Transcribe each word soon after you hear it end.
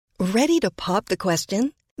Ready to pop the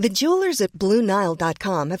question? The jewelers at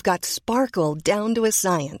BlueNile.com have got sparkle down to a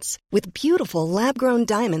science with beautiful lab-grown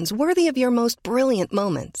diamonds worthy of your most brilliant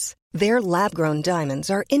moments. Their lab-grown diamonds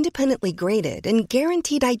are independently graded and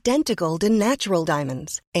guaranteed identical to natural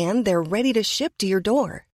diamonds, and they're ready to ship to your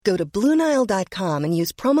door. Go to BlueNile.com and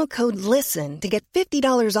use promo code LISTEN to get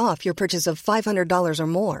 $50 off your purchase of $500 or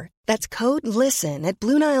more. That's code LISTEN at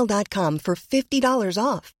BlueNile.com for $50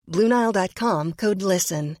 off. BlueNile.com, code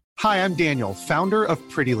LISTEN. Hi, I'm Daniel, founder of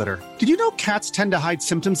Pretty Litter. Did you know cats tend to hide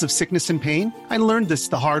symptoms of sickness and pain? I learned this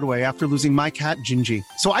the hard way after losing my cat, Gingy.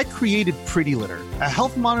 So I created Pretty Litter, a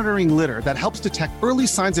health monitoring litter that helps detect early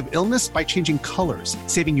signs of illness by changing colors,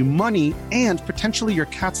 saving you money and potentially your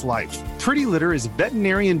cat's life. Pretty Litter is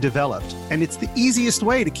veterinarian developed, and it's the easiest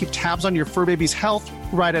way to keep tabs on your fur baby's health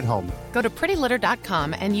right at home. Go to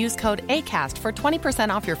prettylitter.com and use code ACAST for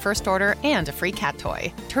 20% off your first order and a free cat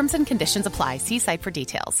toy. Terms and conditions apply. See site for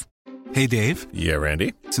details. Hey, Dave. Yeah,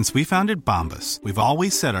 Randy? Since we founded Bombas, we've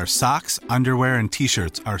always said our socks, underwear, and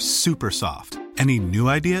T-shirts are super soft. Any new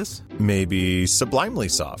ideas? Maybe sublimely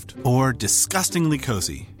soft. Or disgustingly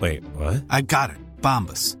cozy. Wait, what? I got it.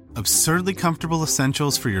 Bombas. Absurdly comfortable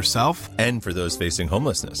essentials for yourself and for those facing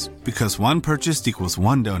homelessness. Because one purchased equals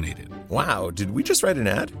one donated. Wow, did we just write an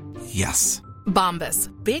ad? Yes. Bombas.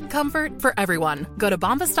 Big comfort for everyone. Go to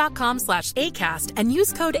bombas.com/ACAST and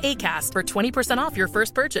use code ACAST for 20% off your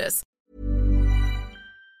first purchase.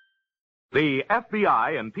 The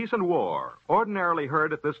FBI in Peace and War, ordinarily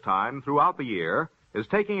heard at this time throughout the year, is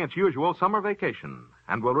taking its usual summer vacation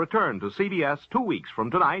and will return to CBS 2 weeks from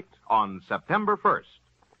tonight on September 1st.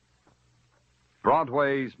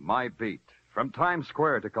 Broadway's My Beat, from Times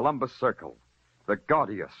Square to Columbus Circle. The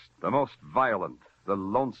gaudiest, the most violent, the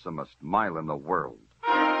lonesomest mile in the world.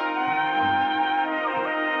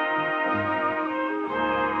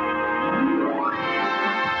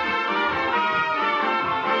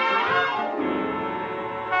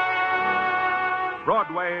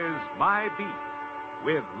 Broadway's My Beat,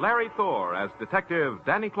 with Larry Thor as Detective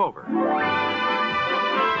Danny Clover.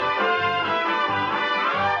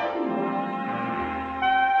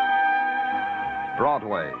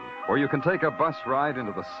 Broadway, where you can take a bus ride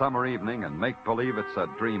into the summer evening and make believe it's a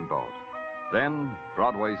dreamboat. Then,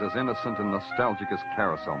 Broadway's as innocent and nostalgic as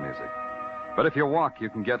carousel music. But if you walk, you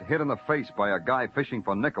can get hit in the face by a guy fishing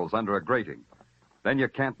for nickels under a grating. Then you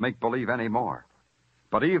can't make believe anymore.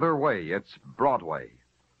 But either way, it's Broadway.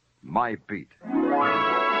 My Beat.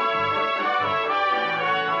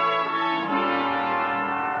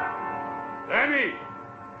 Danny!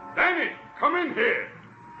 Danny, come in here!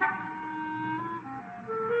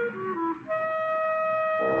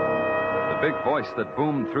 The big voice that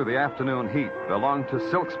boomed through the afternoon heat belonged to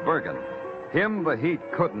Silks Bergen. Him the heat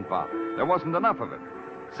couldn't bother. There wasn't enough of it.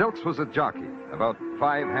 Silks was a jockey, about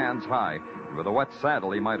 5 hands high, and with a wet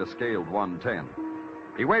saddle he might have scaled 110.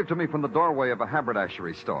 He waved to me from the doorway of a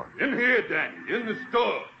haberdashery store. In here, Danny, in the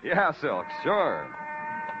store. Yeah, Silks, sure.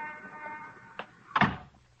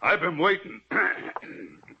 I've been waiting.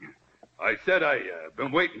 I said I've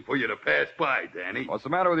been waiting for you to pass by, Danny. What's the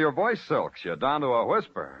matter with your voice, Silks? You're down to a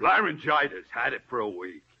whisper. Laryngitis. Had it for a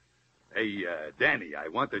week. Hey, Danny, I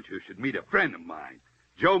wanted you should meet a friend of mine,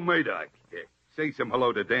 Joe Murdoch. Here, say some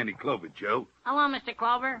hello to Danny Clover, Joe. Hello, Mr.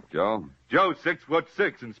 Clover. Joe? Joe's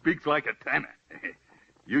 6'6" and speaks like a tenor.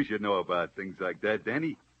 You should know about things like that,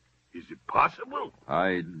 Danny. Is it possible?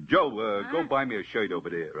 Joe, go buy me a shirt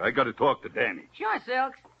over there. I got to talk to Danny. Sure,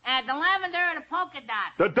 Silks. The lavender or the polka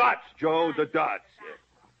dot? The dots, Joe, the dots.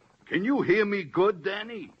 Can you hear me good,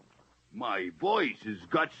 Danny? My voice has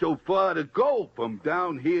got so far to go from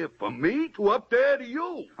down here from me to up there to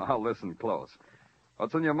you. I'll listen close.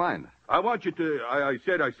 What's on your mind? I want you to, I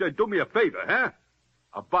said, do me a favor, huh?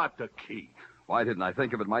 About the key. Why didn't I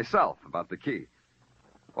think of it myself, about the key?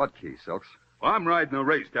 What key, Silks? Well, I'm riding a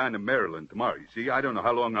race down to Maryland tomorrow, you see. I don't know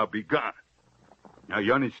how long I'll be gone. Now,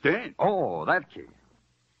 you understand? Oh, that key.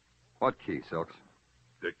 What key, Silks?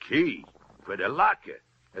 The key for the locker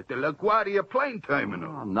at the LaGuardia plane terminal.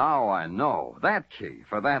 Oh, now I know. That key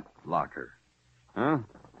for that locker. Huh?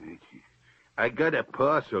 I got a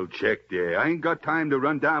parcel check there. I ain't got time to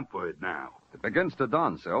run down for it now. It begins to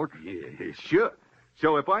dawn, Silk. Yeah, sure.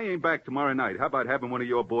 So if I ain't back tomorrow night, how about having one of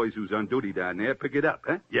your boys who's on duty down there pick it up,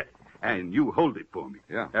 huh? Yeah. And you hold it for me.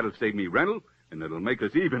 Yeah. That'll save me rental, and it'll make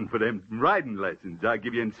us even for them riding lessons I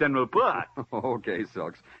give you in Central Park. Okay,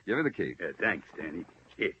 Silks. Give me the key. Thanks, Danny.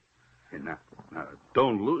 Here. And now,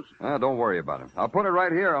 don't lose it. Don't worry about it. I'll put it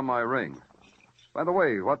right here on my ring. By the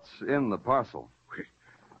way, what's in the parcel?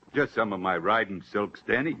 Just some of my riding silks,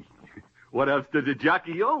 Danny. What else does a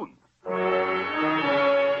jockey own?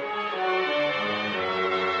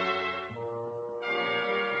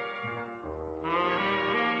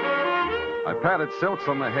 I patted Silks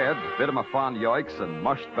on the head, bit him a fond yoicks, and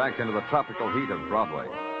mushed back into the tropical heat of Broadway.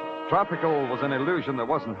 Tropical was an illusion that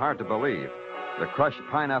wasn't hard to believe. The crushed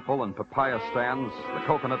pineapple and papaya stands, the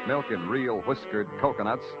coconut milk in real whiskered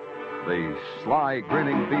coconuts, the sly,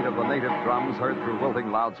 grinning beat of the native drums heard through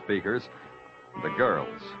wilting loudspeakers, the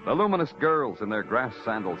girls, the luminous girls in their grass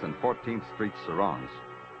sandals and 14th Street sarongs.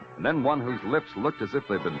 And then one whose lips looked as if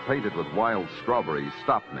they'd been painted with wild strawberries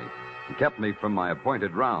stopped me and kept me from my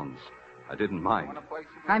appointed rounds. I didn't mind.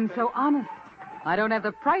 I'm so honest. I don't have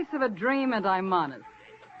the price of a dream, and I'm honest.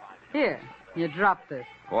 Here, you dropped this.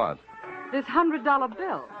 What? This $100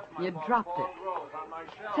 bill. You dropped it.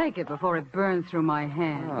 Take it before it burns through my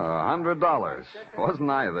hand. $100. Wasn't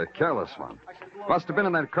I the careless one? Must have been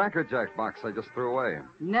in that Cracker Jack box I just threw away.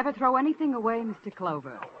 Never throw anything away, Mr.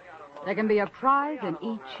 Clover. There can be a prize in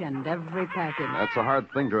each and every package. That's a hard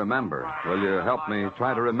thing to remember. Will you help me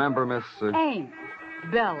try to remember, Miss... Ames.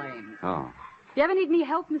 Belle Ames. Oh. If you ever need any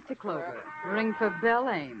help, Mr. Clover, ring for Belle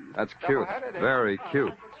Ames. That's cute. Very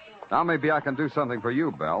cute. Now maybe I can do something for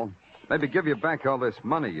you, Belle. Maybe give you back all this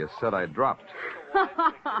money you said I dropped.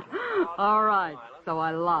 All right, so I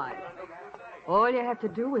lied. All you have to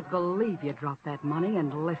do is believe you dropped that money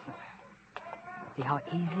and listen. See how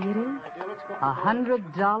easy it is?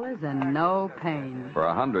 $100 and no pain. For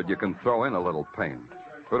 100, you can throw in a little pain.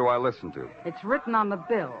 Who do I listen to? It's written on the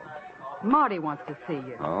bill. Marty wants to see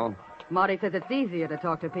you. Oh? Marty says it's easier to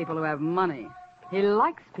talk to people who have money. He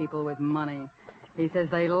likes people with money. He says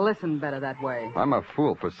they listen better that way. I'm a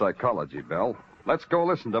fool for psychology, Belle. Let's go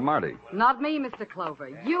listen to Marty. Not me, Mr. Clover.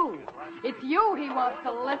 You. It's you he wants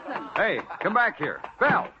to listen. Hey, come back here.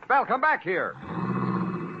 Belle, come back here.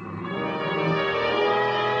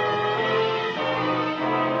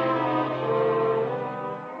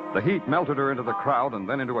 The heat melted her into the crowd and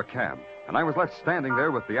then into a cab. And I was left standing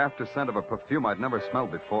there with the after scent of a perfume I'd never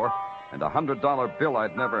smelled before and a $100 bill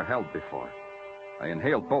I'd never held before. I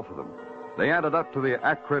inhaled both of them. They added up to the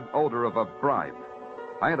acrid odor of a bribe.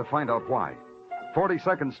 I had to find out why.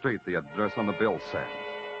 42nd Street, the address on the bill said.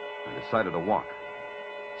 I decided to walk.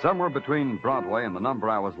 Somewhere between Broadway and the number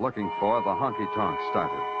I was looking for, the honky-tonk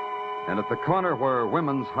started. And at the corner where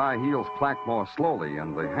women's high heels clack more slowly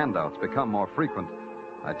and the handouts become more frequent,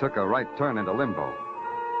 I took a right turn into limbo.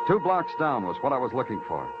 2 blocks down was what I was looking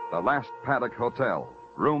for. The Last Paddock Hotel,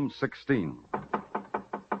 room 16. Come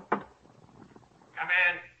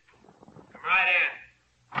in. Come right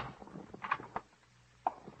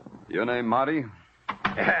in. Your name, Marty?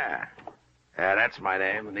 Yeah, that's my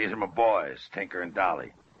name, and these are my boys, Tinker and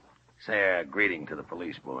Dolly. Say a greeting to the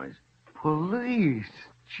police, boys. Police?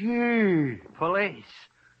 Gee. Police?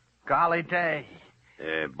 Golly day.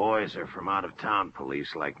 Boys are from out-of-town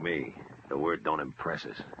police like me. The word don't impress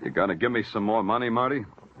us. You gonna give me some more money, Marty?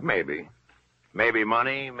 Maybe. Maybe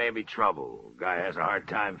money, maybe trouble. Guy has a hard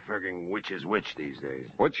time figuring which is which these days.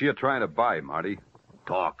 What you trying to buy, Marty?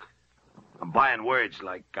 Talk. I'm buying words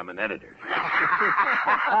like I'm an editor.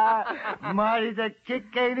 Marty's a kick,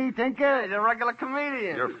 ain't he, Tinker? He's a regular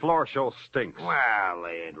comedian. Your floor show stinks. Well,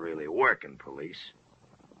 they ain't really working, police.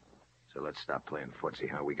 So let's stop playing footsie,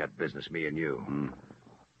 huh? We got business, me and you.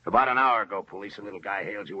 About an hour ago, police, a little guy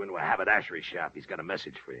hailed you into a haberdashery shop. He's got a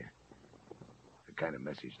message for you. What kind of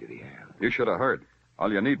message did he have? You should have heard.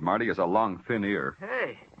 All you need, Marty, is a long, thin ear.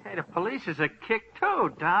 Hey, the police is a kick,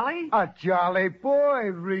 too, Dolly. A jolly boy,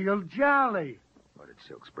 real jolly. What did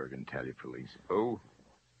Silksbergen tell you, police? Who?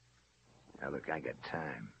 Now, look, I got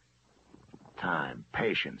time. Time,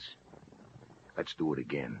 patience. Let's do it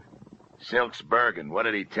again. Silksbergen, what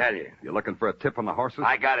did he tell you? You looking for a tip on the horses?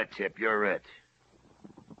 I got a tip. You're it.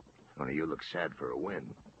 Only you look sad for a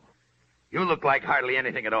win. You look like hardly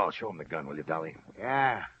anything at all. Show him the gun, will you, Dolly?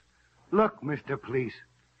 Yeah. Look, Mr. Police,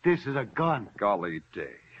 this is a gun. Golly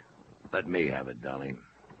day. Let me have it, Dolly.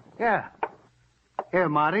 Yeah. Here,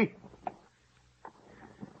 Marty.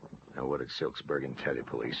 Now, what did Silksbergen tell you,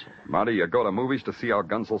 police? Marty, you go to movies to see how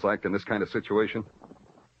gunsels act in this kind of situation?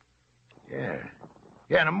 Yeah.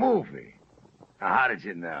 Yeah, in a movie. Now, how did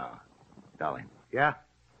you know? Dolly. Yeah?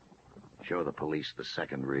 Show the police the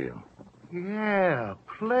second reel. Yeah,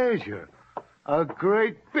 pleasure. A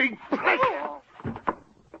great big pleasure.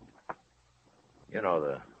 You know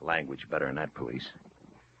the language better than that, police.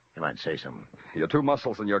 You might say something. Your 2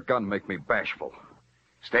 muscles and your gun make me bashful.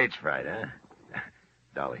 Stage fright, huh?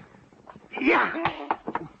 Dolly. Yeah.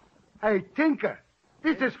 Hey, Tinker,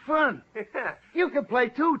 this is fun. You can play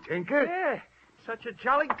too, Tinker. Yeah, such a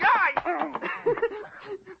jolly guy.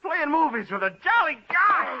 Playing movies with a jolly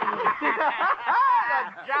guy.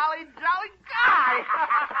 A jolly guy.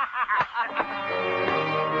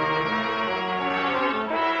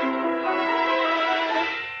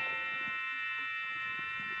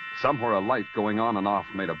 Somewhere a light going on and off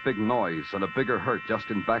made a big noise and a bigger hurt just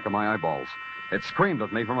in back of my eyeballs. It screamed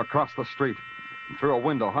at me from across the street and through a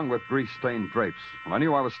window hung with grease-stained drapes. And I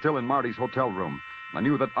knew I was still in Marty's hotel room. I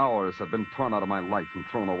knew that hours had been torn out of my life and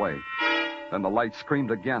thrown away. Then the light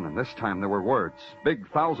screamed again, and this time there were words. Big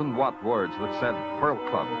 1,000-watt words that said, Pearl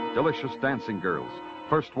Club, delicious dancing girls.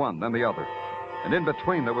 First one, then the other. And in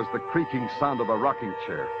between there was the creaking sound of a rocking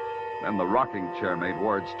chair. Then the rocking chair made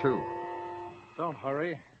words, too. Don't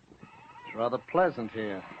hurry. It's rather pleasant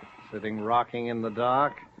here, sitting rocking in the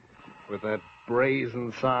dark with that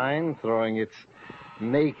brazen sign throwing its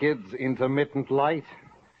naked, intermittent light.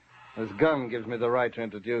 This gun gives me the right to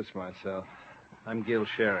introduce myself. I'm Gil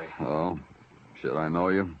Sherry. Oh, should I know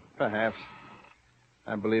you? Perhaps.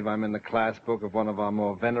 I believe I'm in the class book of one of our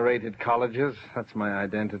more venerated colleges. That's my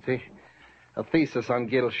identity. A thesis on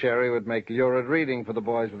Gil Sherry would make lurid reading for the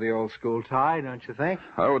boys with the old school tie, don't you think?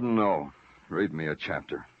 I wouldn't know. Read me a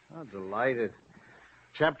chapter. Oh, delighted.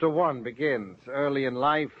 Chapter 1 begins. Early in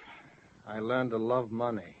life, I learned to love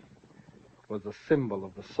money. It was a symbol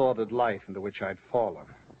of the sordid life into which I'd fallen.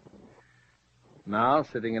 Now,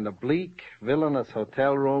 sitting in a bleak, villainous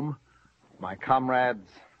hotel room, my comrades,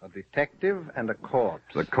 a detective and a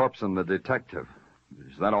corpse. The corpse and the detective.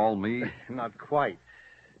 Is that all me? Not quite.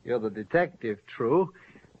 You're the detective, true,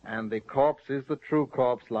 and the corpse is the true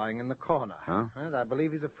corpse lying in the corner. Huh? And I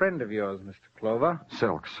believe he's a friend of yours, Mr. Clover.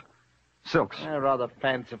 Silks. Silks. A rather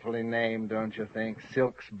fancifully named, don't you think?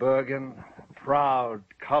 Silks Bergen. Proud,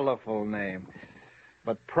 colorful name.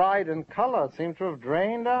 But pride and color seem to have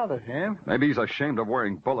drained out of him. Maybe he's ashamed of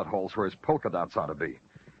wearing bullet holes where his polka dots ought to be.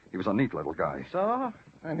 He was a neat little guy. So?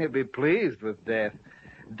 And he'll be pleased with death.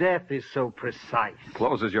 Death is so precise.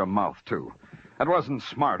 Closes your mouth, too. That wasn't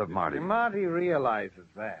smart of Marty. Marty realizes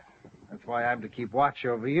that. That's why I'm to keep watch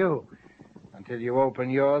over you until you open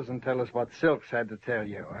yours and tell us what Silks had to tell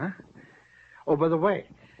you, huh? Oh, by the way,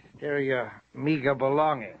 here are your meager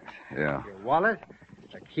belongings. Yeah. Your wallet,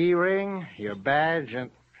 a key ring, your badge, and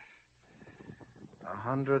a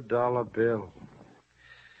 $100 bill.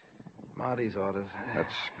 Marty's orders.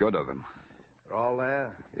 That's good of him. They're all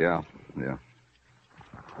there? Yeah.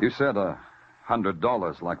 You said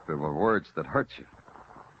 $100 like there were words that hurt you.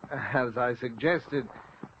 As I suggested,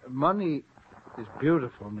 money is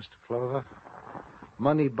beautiful, Mr. Clover.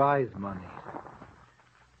 Money buys money.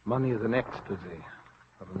 Money is an ecstasy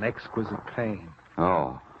of an exquisite pain.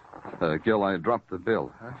 Oh. Gil, I dropped the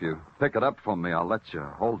bill. Huh? If you pick it up for me, I'll let you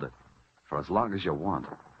hold it for as long as you want.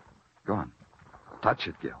 Go on. Touch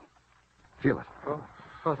it, Gil. Feel it. Oh,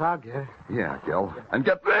 I'll get it. Yeah, Gil. And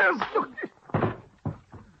get this!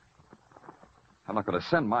 I'm not going to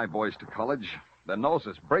send my boys to college. Their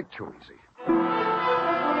noses break too easy.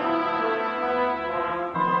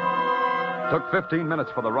 Took 15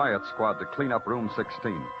 minutes for the riot squad to clean up room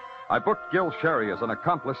 16. I booked Gil Sherry as an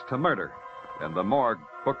accomplice to murder, and the morgue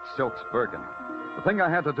booked Silks Bergen. The thing I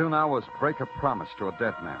had to do now was break a promise to a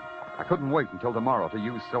dead man. I couldn't wait until tomorrow to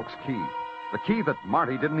use Silk's key. The key that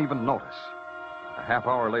Marty didn't even notice. A half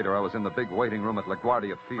hour later, I was in the big waiting room at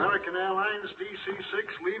LaGuardia Field. American Airlines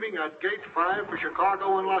DC-6 leaving at Gate 5 for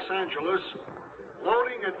Chicago and Los Angeles.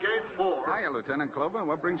 Loading at Gate 4. Hiya, Lieutenant Clover.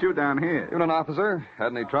 What brings you down here? You an officer?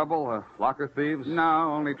 Had any trouble? Locker thieves?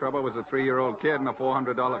 No, only trouble was a 3-year-old kid in a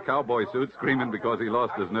 $400 cowboy suit screaming because he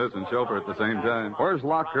lost his nurse and chauffeur at the same time. Where's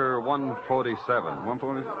locker 147?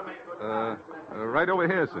 147? Right over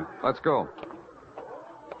here, sir. Let's go.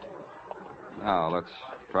 Now, let's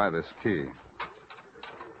try this key.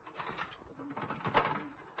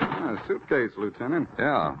 Suitcase, Lieutenant.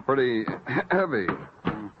 Yeah, pretty heavy.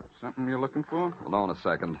 Something you're looking for? Hold on a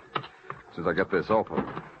second. As soon as I get this open.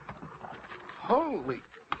 Holy...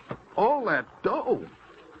 all that dough.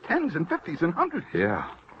 10s and 50s and 100s. Yeah.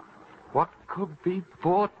 What could be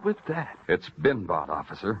bought with that? It's been bought,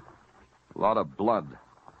 officer. A lot of blood.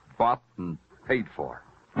 Bought and paid for.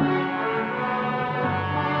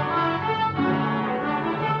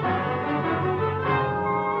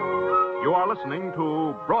 You are listening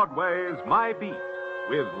to Broadway's My Beat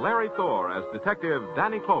with Larry Thor as Detective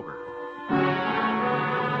Danny Clover.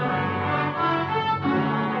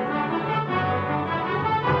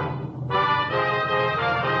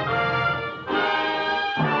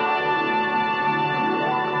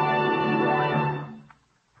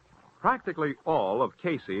 Practically all of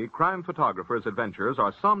Casey, crime photographer's adventures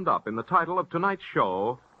are summed up in the title of tonight's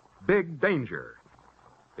show, Big Danger.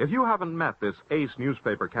 If you haven't met this ace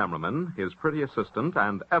newspaper cameraman, his pretty assistant,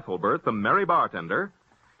 and Ethelbert, the merry bartender,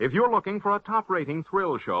 if you're looking for a top-rating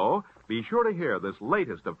thrill show, be sure to hear this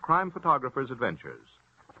latest of crime photographer's adventures.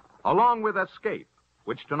 Along with Escape,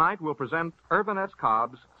 which tonight will present Irvin S.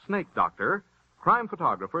 Cobb's Snake Doctor, Crime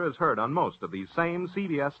Photographer is heard on most of these same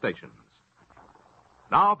CBS stations.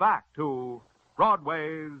 Now back to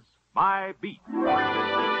Broadway's My Beat.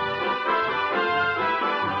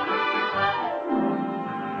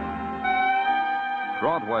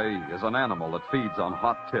 Broadway is an animal that feeds on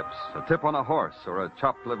hot tips, a tip on a horse or a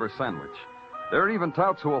chopped liver sandwich. There are even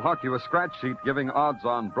touts who will hawk you a scratch sheet giving odds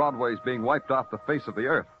on Broadway's being wiped off the face of the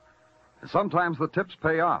earth. And sometimes the tips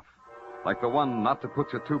pay off, like the one not to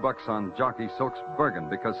put your $2 on jockey Silk's Bergen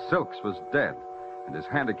because Silks was dead and his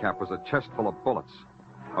handicap was a chest full of bullets.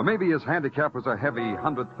 Or maybe his handicap was a heavy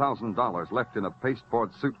 $100,000 left in a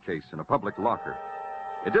pasteboard suitcase in a public locker.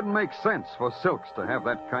 It didn't make sense for Silks to have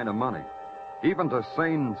that kind of money. Even to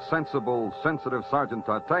sane, sensible, sensitive Sergeant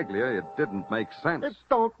Tartaglia, it didn't make sense. It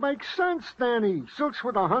don't make sense, Danny. Silk's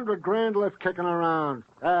with $100,000 left kicking around.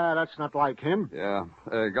 That's not like him. Yeah.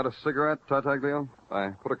 Got a cigarette, Tartaglia? I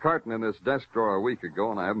put a carton in this desk drawer a week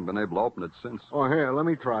ago, and I haven't been able to open it since. Oh, here, let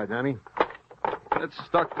me try, Danny. It's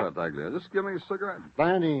stuck, Tartaglia. Just give me a cigarette.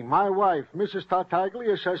 Danny, my wife, Mrs.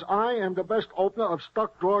 Tartaglia, says I am the best opener of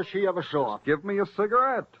stuck drawers she ever saw. Just give me a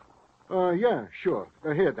cigarette. Yeah, sure.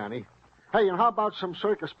 Here, Danny. Hey, and how about some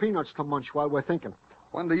circus peanuts to munch while we're thinking?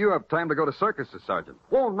 When do you have time to go to circuses, Sergeant?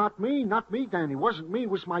 Oh, not me, Danny. Wasn't me, it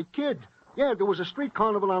was my kid. Yeah, there was a street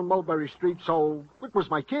carnival on Mulberry Street, so it was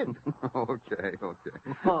my kid. Okay.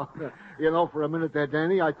 Oh, for a minute there,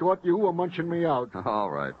 Danny, I thought you were munching me out. All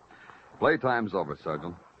right. Playtime's over,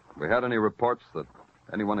 Sergeant. We had any reports that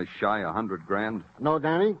anyone is shy $100,000? No,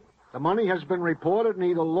 Danny. The money has been reported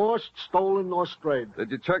neither lost, stolen, nor strayed. Did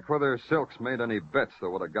you check whether Silks made any bets that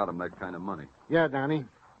would have got him that kind of money? Yeah, Danny.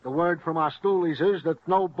 The word from our stoolies is that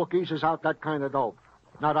no bookies is out that kind of dough.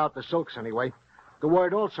 Not out to Silks, anyway. The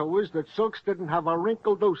word also is that Silks didn't have a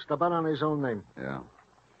wrinkle deuce to bet on his own name. Yeah.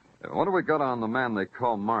 What do we got on the man they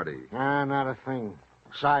call Marty? Not a thing.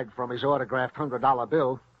 Aside from his autographed $100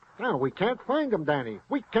 bill. No, we can't find him, Danny.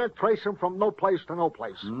 We can't trace him from no place to no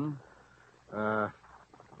place.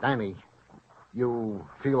 Danny, you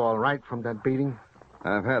feel all right from that beating?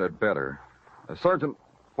 I've had it better. Sergeant,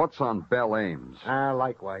 what's on Belle Ames?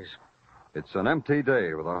 Likewise. It's an empty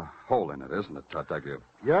day with a hole in it, isn't it, Tartaglia?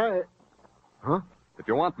 Yeah. Huh? If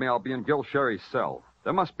you want me, I'll be in Gil Sherry's cell.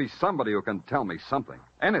 There must be somebody who can tell me something.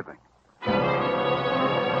 Anything.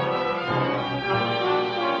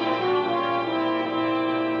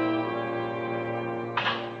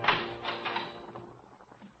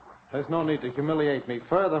 There's no need to humiliate me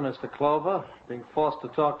further, Mr. Clover. Being forced to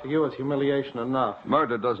talk to you is humiliation enough.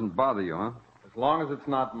 Murder doesn't bother you, huh? As long as it's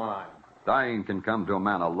not mine. Dying can come to a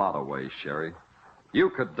man a lot of ways, Sherry. You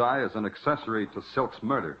could die as an accessory to Silk's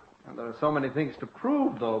murder. And there are so many things to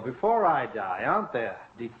prove, though, before I die, aren't there,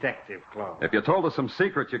 Detective Clover? If you told us some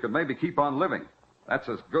secrets, you could maybe keep on living. That's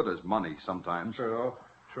as good as money sometimes. True.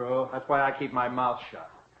 That's why I keep my mouth shut.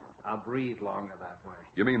 I'll breathe longer that way.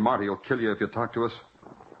 You mean Marty will kill you if you talk to us?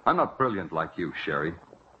 I'm not brilliant like you, Sherry,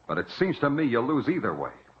 but it seems to me you'll lose either way.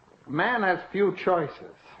 Man has few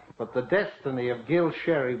choices, but the destiny of Gil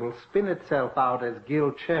Sherry will spin itself out as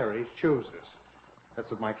Gil Cherry chooses. That's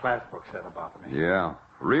what my class book said about me. Yeah,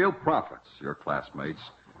 real prophets, your classmates.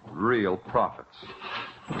 Real prophets.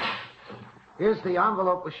 Here's the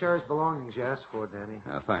envelope with Sherry's belongings you asked for, Danny.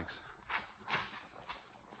 Thanks.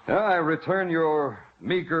 I return your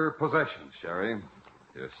meager possessions, Sherry.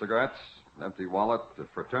 Your cigarettes, an empty wallet, a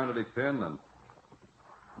fraternity pin,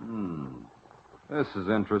 and... This is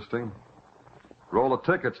interesting. Roll of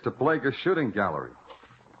tickets to Pelagus Shooting Gallery.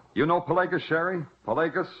 You know Pelagus, Sherry?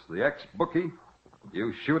 Pelagus, the ex-bookie?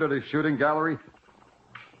 You shoot at his shooting gallery?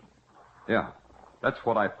 Yeah, that's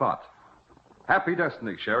what I thought. Happy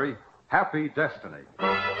destiny, Sherry. Happy destiny.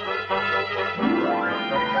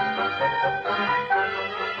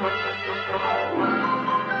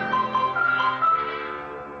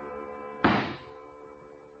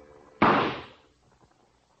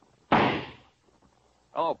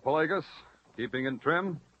 Hello, Pelagus. Keeping in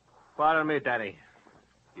trim? Pardon me, Danny.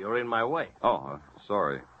 You're in my way. Oh,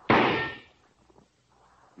 sorry.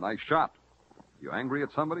 Nice shot. You angry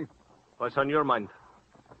at somebody? What's on your mind?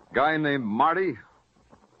 Guy named Marty?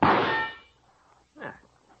 Yeah.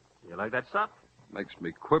 You like that shot? Makes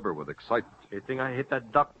me quiver with excitement. You think I hit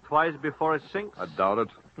that duck twice before it sinks? I doubt it.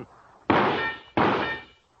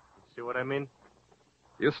 See what I mean?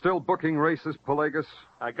 You still booking races, Pelagus?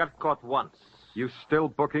 I got caught once. You still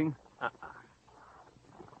booking?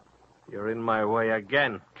 You're in my way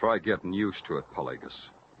again. Try getting used to it, Pelagus.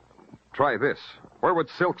 Try this. Where would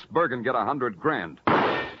Silk's Bergen get $100,000?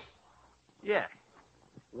 Yeah.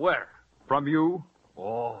 Where? From you?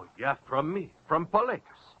 Oh, yeah, from me. From Pelagus.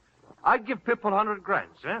 I give people $100,000,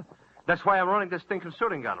 yeah? That's why I'm running this thing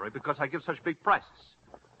concerting gallery, because I give such big prizes.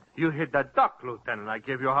 You hit that duck, Lieutenant. I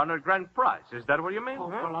give you $100,000 prize. Is that what you mean?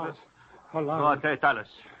 Hold Tell us.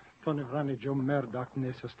 Tony Vrani Joe Murdoch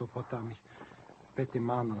nesas to potami. Betty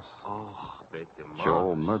Manos. Oh, Betty Manos.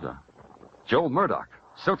 Joel Murdoch. Joel Murdoch.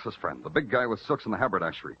 Silks' friend. The big guy with silks in the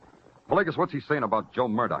haberdashery. Pelegas, what's he saying about Joe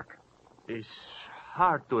Murdoch? It's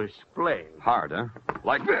hard to explain. Hard, huh?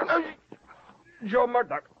 Like this. Joe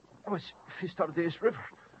Murdoch was fished out of this river.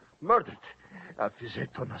 Murdered.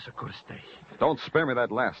 Don't spare me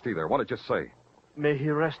that last either. What did you say? May he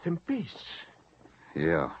rest in peace.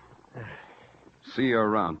 Yeah. See you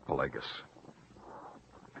around, Pelegas.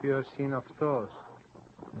 Few seen of those.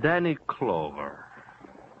 Danny Clover.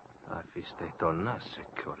 Affistato na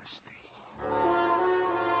security.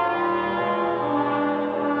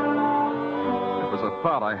 It was a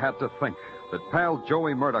thought I had to think. That pal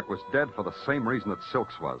Joey Murdoch was dead for the same reason that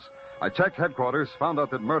Silks was. I checked headquarters, found out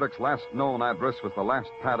that Murdoch's last known address was the Last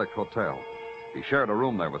Paddock Hotel. He shared a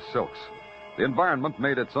room there with Silks. The environment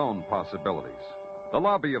made its own possibilities. The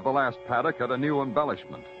lobby of the Last Paddock had a new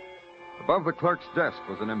embellishment. Above the clerk's desk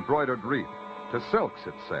was an embroidered wreath. To Silks,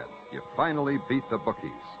 it said, "You finally beat the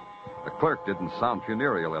bookies." The clerk didn't sound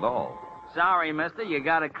funereal at all. Sorry, mister, you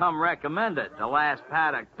gotta come recommended. The Last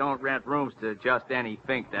Paddock don't rent rooms to just any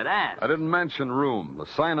fink that asks. I didn't mention room. The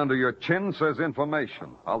sign under your chin says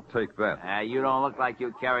information. I'll take that. You don't look like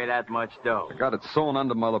you carry that much dough. I got it sewn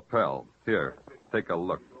under my lapel. Here, take a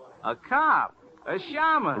look. A cop? A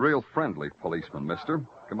shaman? A real friendly policeman, mister.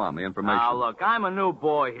 Come on, the information. Now, look, I'm a new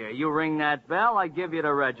boy here. You ring that bell, I give you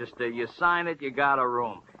the register. You sign it, you got a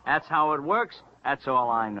room. That's how it works. That's all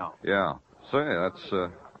I know. Yeah. Say, that's a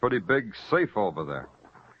pretty big safe over there.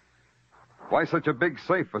 Why such a big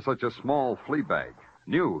safe for such a small flea bag?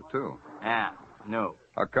 New, too. Yeah, new.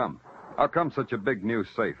 How come? How come such a big new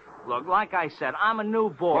safe? Look, like I said, I'm a new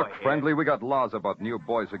boy. Look, friendly, we got laws about new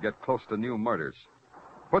boys who get close to new murders.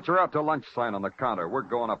 Put your out to lunch sign on the counter. We're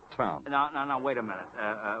going uptown. No, wait a minute.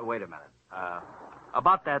 Wait a minute.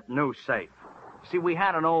 About that new safe. See, we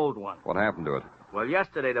had an old one. What happened to it? Well,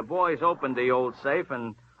 yesterday the boys opened the old safe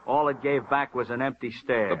and all it gave back was an empty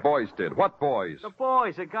stare. The boys did. What boys? The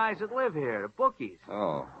boys, the guys that live here, the bookies.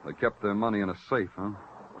 Oh, they kept their money in a safe, huh?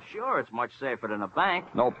 Well, sure, it's much safer than a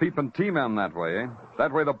bank. No peeping T-men that way, eh?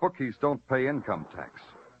 That way the bookies don't pay income tax.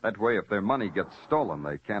 That way, if their money gets stolen,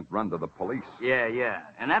 they can't run to the police. Yeah.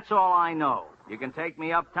 And that's all I know. You can take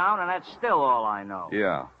me uptown, and that's still all I know.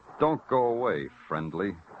 Yeah. Don't go away,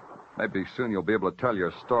 friendly. Maybe soon you'll be able to tell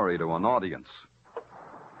your story to an audience.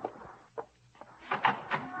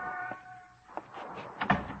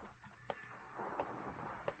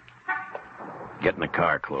 Get in the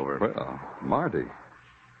car, Clover. Well, Marty.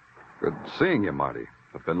 Good seeing you, Marty.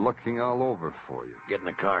 I've been looking all over for you. Get in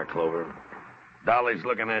the car, Clover. Dolly's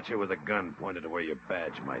looking at you with a gun pointed to where your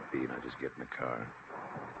badge might be. Now just get in the car.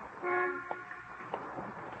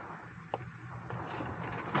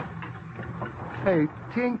 Hey,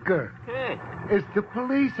 Tinker. Hey. It's the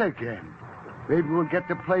police again. Maybe we'll get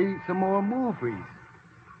to play some more movies.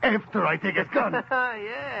 After I take his gun.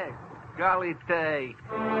 Yeah. Golly day.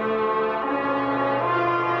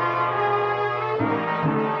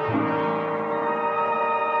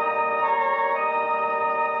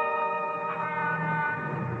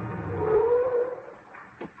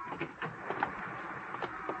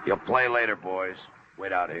 You'll play later, boys.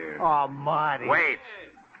 Wait out here. Oh, Marty. Wait.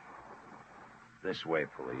 This way,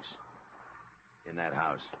 police. In that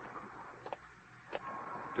house.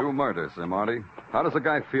 2 murders, eh, Marty? How does a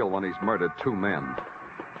guy feel when he's murdered 2 men?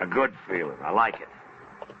 A good feeling. I like it.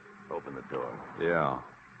 Open the door. Yeah.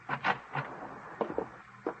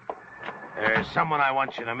 There's someone I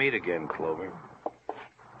want you to meet again, Clover.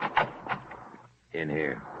 In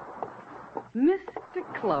here. Mr.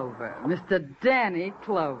 Clover. Mr. Danny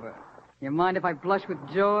Clover. You mind if I blush with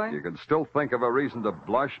joy? You can still think of a reason to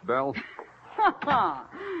blush, Belle?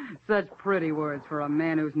 Such pretty words for a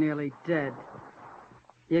man who's nearly dead.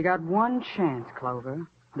 You got one chance, Clover.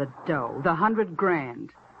 The dough. The $100,000.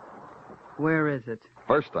 Where is it?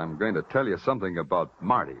 First, I'm going to tell you something about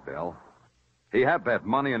Marty, Belle. He had that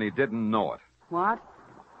money and he didn't know it. What?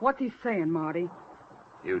 What's he saying, Marty?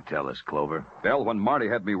 You tell us, Clover. Belle, when Marty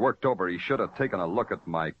had me worked over, he should have taken a look at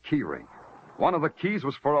my key ring. One of the keys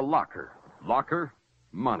was for a locker. Locker,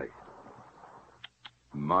 money.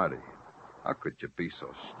 Marty, how could you be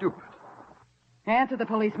so stupid? Answer the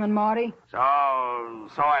policeman, Marty. So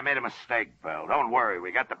I made a mistake, Belle. Don't worry.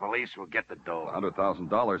 We got the police. We'll get the dough.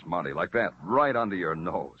 $100,000, Marty, like that, right under your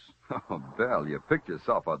nose. Oh, Belle, you picked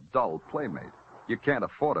yourself a dull playmate. You can't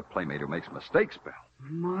afford a playmate who makes mistakes, Belle.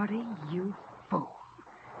 Marty, you fool.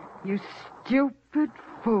 You stupid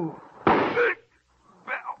fool.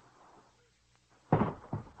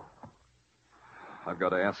 I've got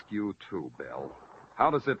to ask you, too, Belle.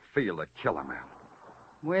 How does it feel to kill a man?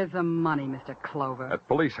 Where's the money, Mr. Clover? At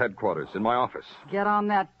police headquarters, in my office. Get on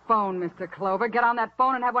that phone, Mr. Clover. Get on that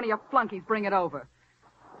phone and have one of your flunkies bring it over.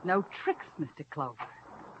 No tricks, Mr. Clover.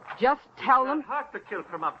 Just tell them... It's hard to kill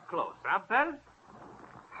from up close, huh, Belle?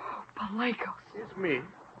 Pelagos. It's me.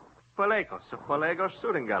 Pelagos, of Pelagos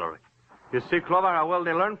Shooting Gallery. You see, Clover, how well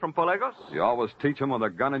they learn from Pelagos? You always teach them with a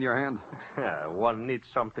gun in your hand? Yeah, one needs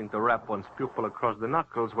something to rap one's pupil across the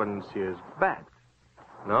knuckles when she is bad.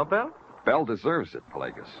 No, Belle? Belle deserves it,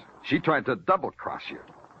 Pelagos. She tried to double-cross you.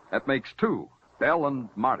 That makes two, Belle and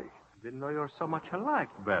Marty. Didn't know you were so much alike,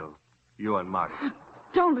 Belle. You and Marty.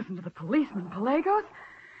 Don't listen to the policeman, Pelagos.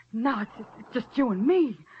 No, it's just you and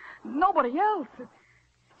me. Nobody else. It's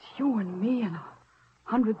you and me and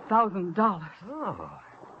 $100,000. Oh,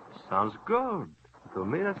 sounds good. To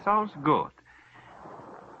me, that sounds good.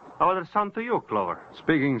 How would it sound to you, Clover?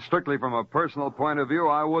 Speaking strictly from a personal point of view,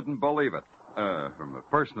 I wouldn't believe it. From a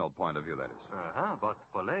personal point of view, that is. Uh-huh, but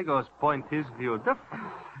Pelagos' point is view different.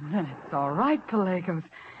 Then it's all right, Pelagos.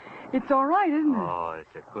 It's all right, isn't it? Oh,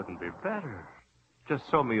 it couldn't be better. Just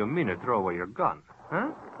show me you mean it. Throw away your gun.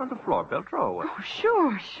 Huh? On the floor, Belle. Throw away.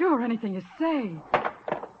 Oh, sure. Anything you say.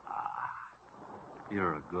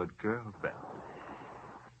 You're a good girl, Belle.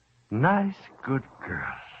 Nice, good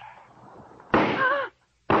girl.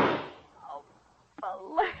 Oh,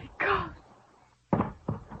 Pelagos.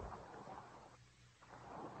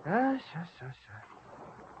 Yes.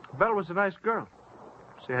 Belle was a nice girl.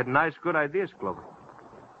 She had nice, good ideas, Clover.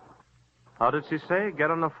 How did she say? Get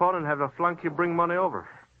on the phone and have the flunky bring money over.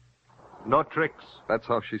 No tricks. That's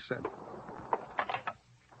how she said.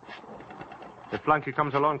 The flunky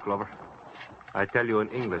comes alone, Clover. I tell you in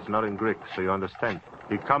English, not in Greek, so you understand.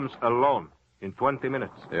 He comes alone in 20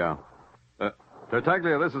 minutes. Yeah.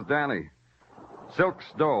 Tartaglia, this is Danny.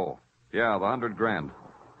 Silk's dough. Yeah, the $100,000.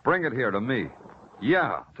 Bring it here to me.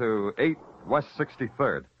 Yeah, to 8 West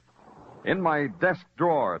 63rd. In my desk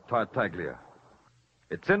drawer, Tartaglia.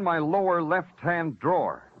 It's in my lower left-hand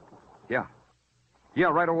drawer. Yeah. Yeah,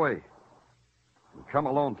 right away. Come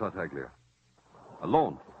alone, Tartaglia.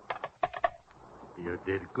 Alone. You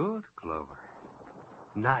did good, Clover.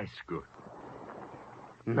 Nice good.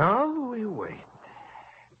 Now we wait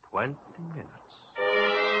 20 minutes.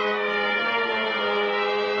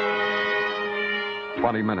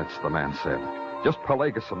 20 minutes, the man said. Just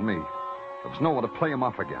Pelagos and me. There was no one to play him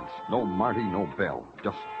off against. No Marty, no Belle.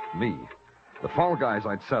 Just me. The fall guys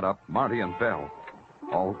I'd set up, Marty and Belle,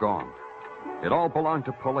 all gone. It all belonged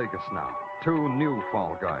to Pelagos now. Two new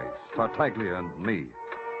fall guys, Tartaglia and me.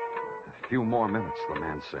 A few more minutes, the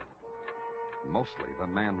man said. Mostly, the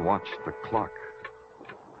man watched the clock.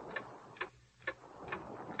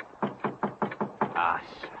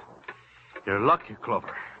 You're lucky,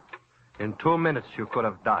 Clover. In 2 minutes, you could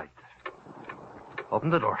have died. Open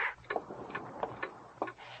the door.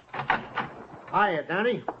 Hiya,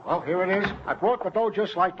 Danny. Well, here it is. I brought the dough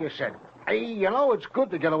just like you said. Hey, you know, it's good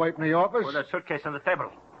to get away from the office. With a suitcase on the table.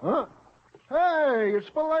 Huh? Hey, it's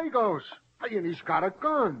Pelagos. Hey, and he's got a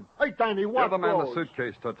gun. Hey, Danny, what You're the man in goes? the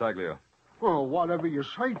suitcase, Tartaglia. Well, whatever you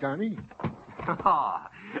say, Danny.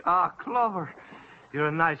 Clover. You're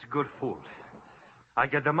a nice, good fool. I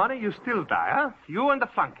get the money, you still die, huh? You and the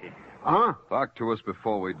flunky. Huh? Talk to us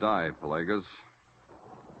before we die, Pelagos.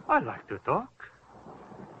 I like to talk.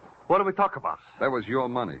 What do we talk about? That was your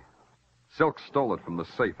money. Silk stole it from the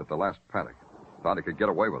safe at the last paddock. Thought he could get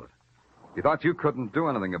away with it. He thought you couldn't do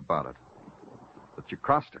anything about it. But you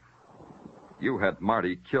crossed him. You had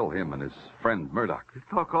Marty kill him and his friend Murdoch. You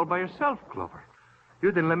talk all by yourself, Clover.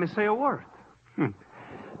 You didn't let me say a word.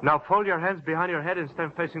 Now fold your hands behind your head and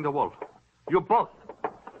stand facing the wall. You both.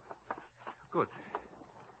 Good.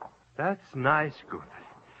 That's nice, good.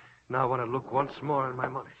 Now I want to look once more at my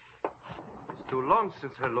money. It's too long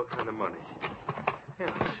since I looked at the money.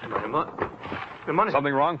 Yes, the money.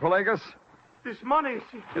 Something wrong, Pelagos? This money is...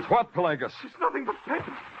 It's what, Pelagos? It's nothing but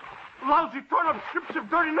paper. Lousy torn-up strips of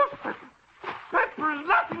dirty newspaper. Paper is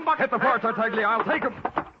nothing but... Hit the floor, Tartaglia. I'll take him.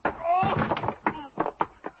 Oh!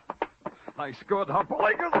 Nice good, huh,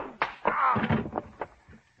 Pelagos?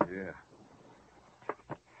 Yeah.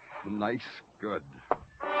 Nice good.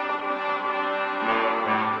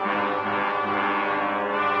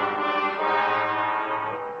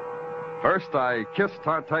 First, I kissed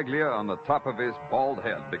Tartaglia on the top of his bald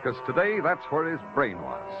head, because today that's where his brain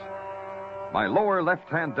was. My lower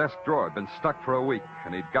left-hand desk drawer had been stuck for a week,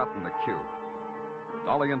 and he'd gotten the cue.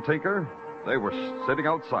 Dolly and Tinker, they were sitting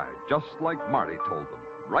outside, just like Marty told them,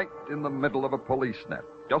 right in the middle of a police net,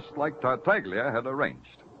 just like Tartaglia had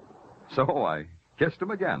arranged. So I kissed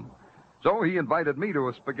him again. So he invited me to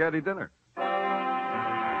a spaghetti dinner.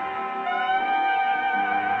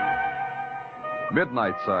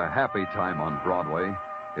 Midnight's a happy time on Broadway.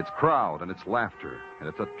 It's crowd and it's laughter, and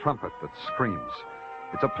it's a trumpet that screams.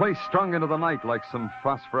 It's a place strung into the night like some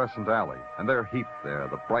phosphorescent alley, and they're heaped there,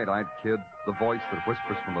 the bright-eyed kid, the voice that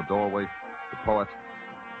whispers from the doorway, the poet,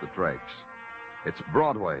 the dregs. It's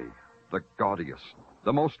Broadway, the gaudiest,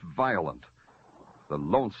 the most violent, the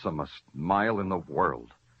lonesomest mile in the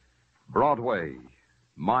world. Broadway,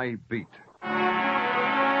 my beat.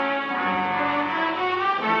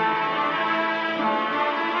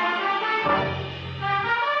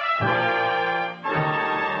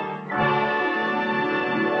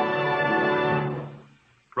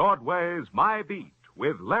 Broadway's My Beat,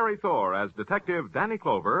 with Larry Thor as Detective Danny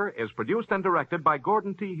Clover, is produced and directed by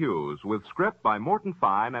Gordon T. Hughes, with script by Morton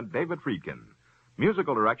Fine and David Friedkin.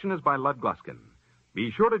 Musical direction is by Lud Gluskin.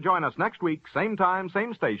 Be sure to join us next week, same time,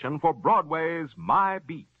 same station, for Broadway's My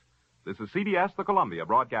Beat. This is CBS, the Columbia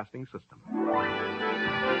Broadcasting System.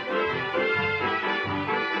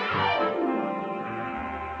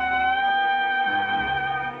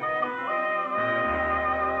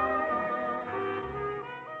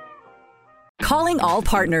 Calling all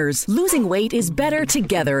partners. Losing weight is better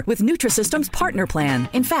together with Nutrisystem's Partner Plan.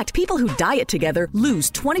 In fact, people who diet together lose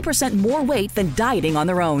 20% more weight than dieting on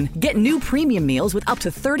their own. Get new premium meals with up to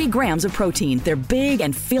 30 grams of protein. They're big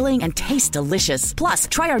and filling and taste delicious. Plus,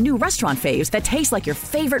 try our new restaurant faves that taste like your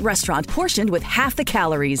favorite restaurant, portioned with half the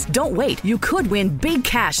calories. Don't wait. You could win big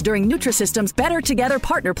cash during Nutrisystem's Better Together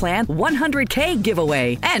Partner Plan 100K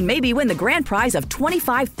giveaway. And maybe win the grand prize of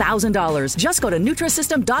 $25,000. Just go to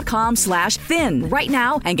Nutrisystem.com/thin right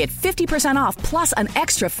now and get 50% off plus an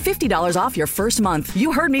extra $50 off your first month.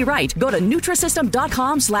 You heard me right. Go to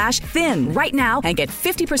Nutrisystem.com/thin right now and get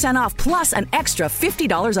 50% off plus an extra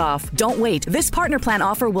 $50 off. Don't wait. This Partner Plan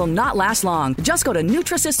offer will not last long. Just go to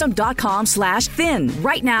Nutrisystem.com/thin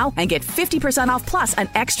right now and get 50% off plus an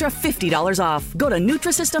extra $50 off. Go to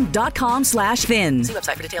Nutrisystem.com/thin. See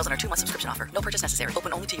website for details on our 2-month subscription offer. No purchase necessary.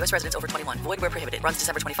 Open only to U.S. residents over 21. Void where prohibited. Runs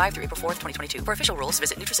December 25 through April 4th, 2022. For official rules,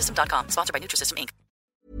 visit Nutrisystem.com. Sponsored by Nutrisystem, Inc.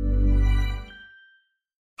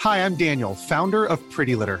 Hi, I'm Daniel, founder of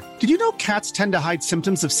Pretty Litter. Did you know cats tend to hide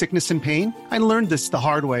symptoms of sickness and pain? I learned this the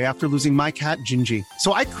hard way after losing my cat, Gingy.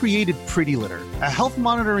 So I created Pretty Litter, a health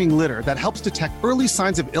monitoring litter that helps detect early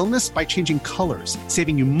signs of illness by changing colors,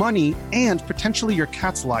 saving you money and potentially your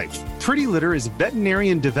cat's life. Pretty Litter is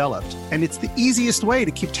veterinarian developed, and it's the easiest way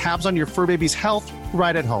to keep tabs on your fur baby's health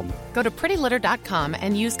right at home. Go to prettylitter.com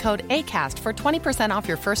and use code ACAST for 20% off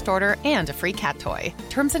your first order and a free cat toy.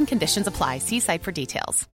 Terms and conditions apply. See site for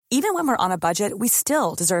details. Even when we're on a budget, we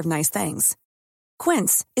still deserve nice things.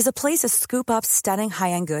 Quince is a place to scoop up stunning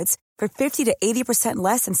high-end goods for 50 to 80%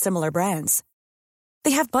 less than similar brands.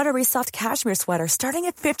 They have buttery soft cashmere sweaters starting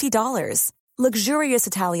at $50, luxurious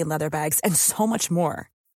Italian leather bags, and so much more.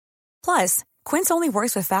 Plus, Quince only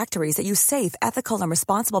works with factories that use safe, ethical, and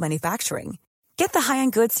responsible manufacturing. Get the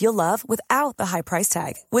high-end goods you'll love without the high price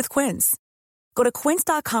tag with Quince. Go to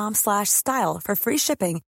quince.com/style for free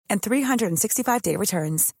shipping and 365-day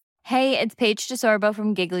returns. Hey, it's Paige DeSorbo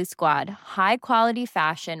from Giggly Squad. High quality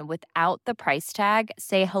fashion without the price tag.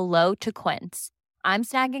 Say hello to Quince. I'm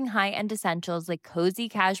snagging high-end essentials like cozy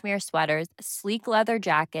cashmere sweaters, sleek leather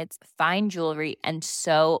jackets, fine jewelry, and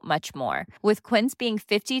so much more. With Quince being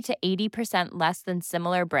 50 to 80% less than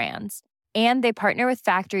similar brands. And they partner with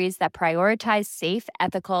factories that prioritize safe,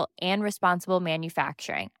 ethical, and responsible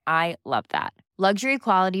manufacturing. I love that. Luxury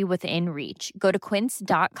quality within reach. Go to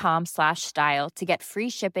quince.com/style to get free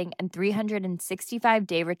shipping and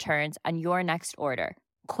 365-day returns on your next order.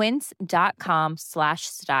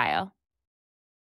 Quince.com/style.